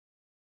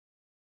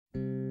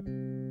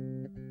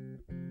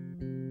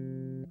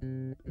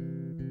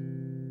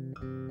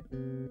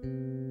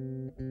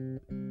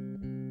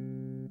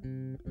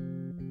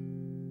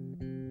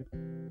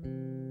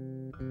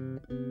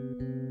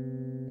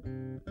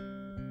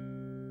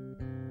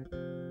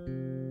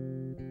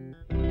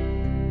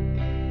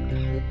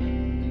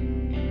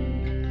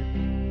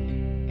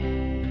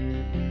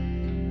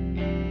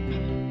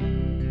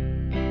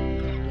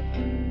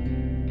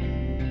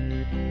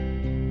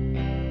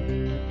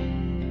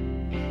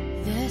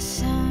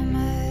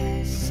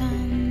summer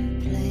sun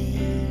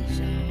plays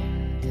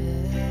on the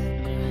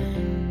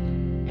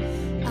ground.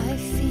 I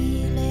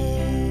feel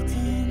it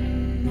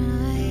in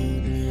my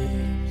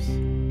leaves.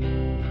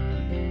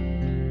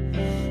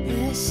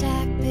 The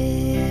sap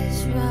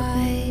is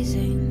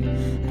rising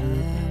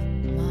up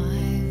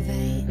my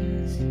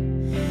veins.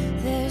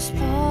 There's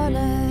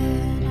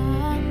pollen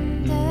on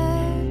the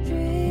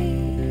breeze.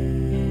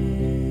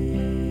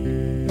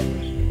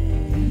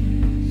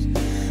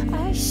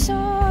 I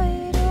saw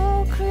it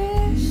all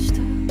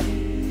crystal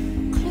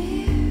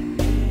clear.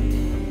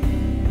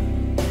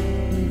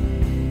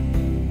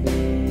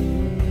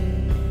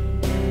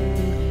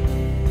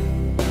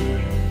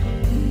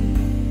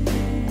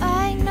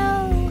 I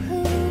know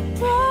who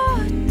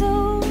brought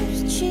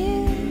those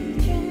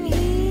children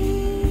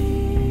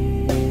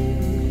here.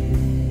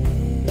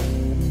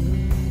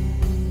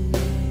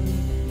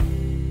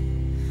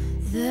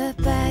 The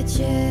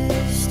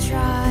badgers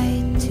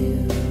tried to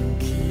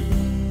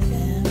keep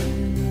them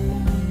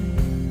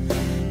warm.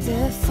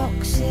 The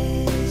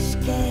foxes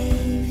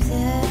gave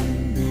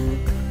them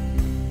milk.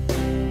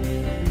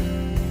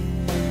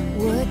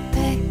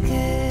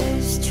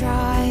 Woodpeckers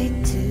tried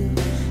to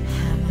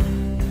hammer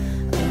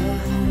a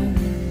home.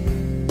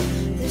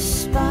 The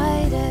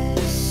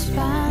spiders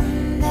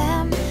spun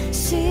them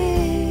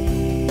silk.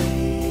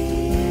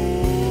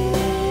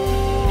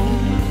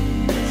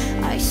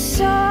 I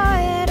saw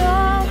it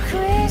all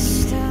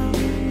crystal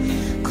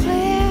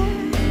clear.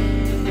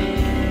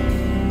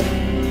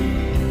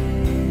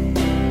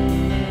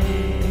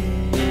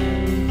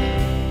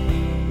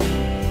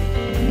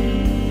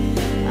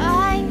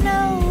 I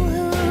know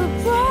who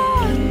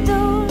brought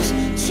those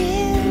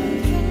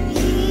children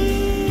here.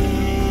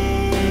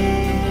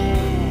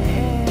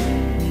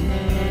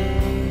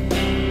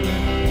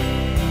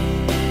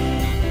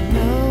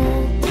 No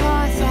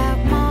path out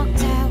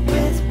marked out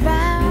with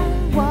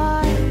brown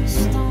white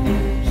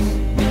stones.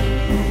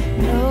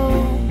 No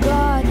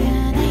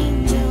guardian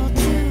angel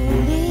to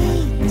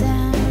lead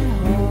them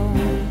home.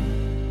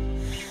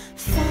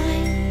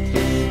 Find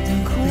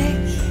them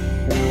quick,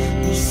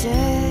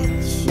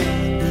 research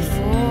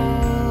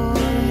before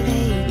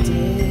they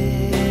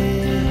disappear.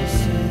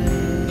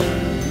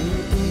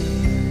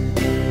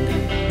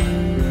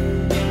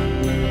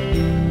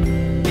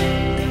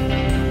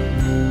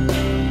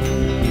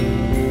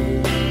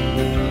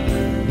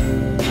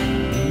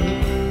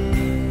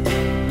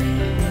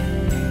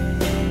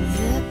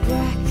 The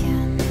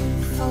bracken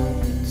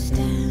folds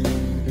down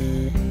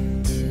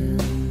into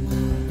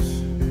mulch.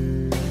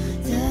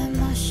 The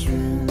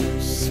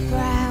mushrooms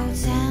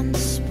sprout and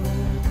spore.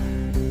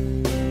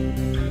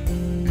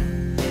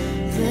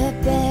 The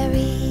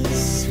berries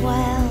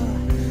swell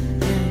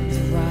and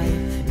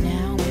ripe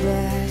now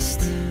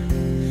burst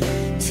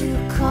to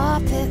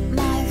carpet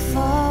my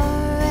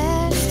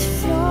forest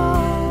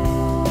floor.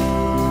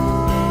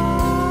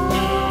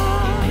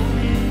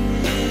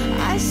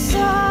 I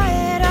saw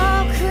it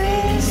all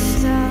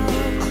crystal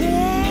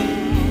clear.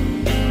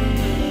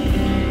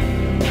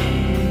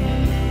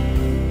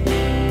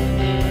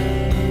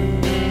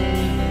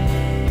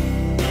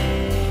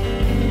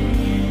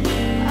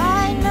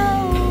 I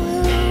know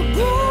who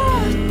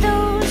brought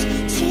those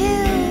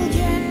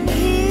children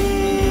here.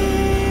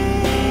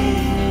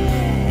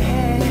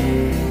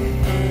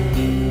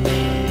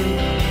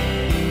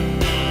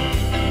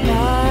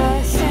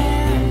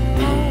 Nothing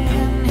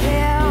moving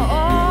here,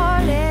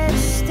 all is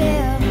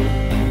still.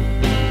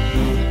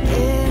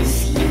 If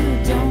you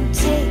don't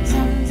take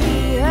them, the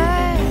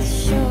earth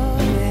sure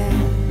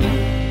will.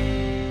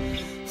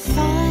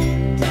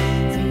 Find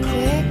them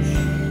quick,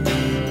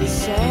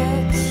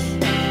 research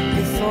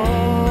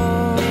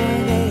before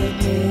they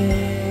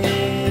disappear.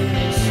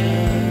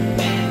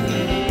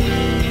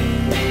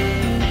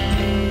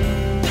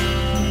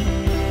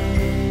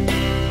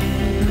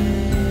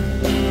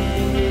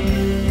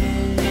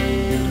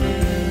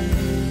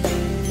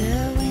 The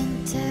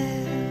winter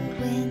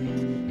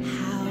wind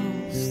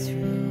howls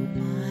through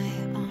my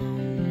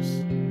arms.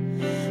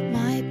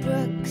 My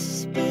brooks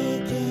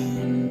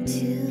begin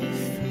to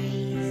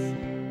freeze.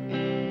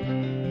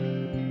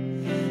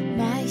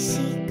 My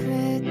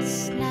secrets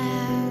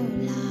now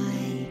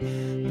lie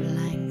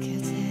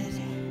blanketed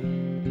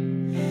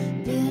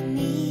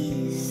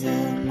beneath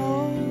the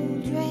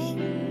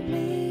moldering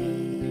leaves.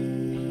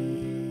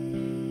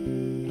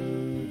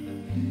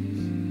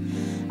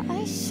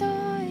 I saw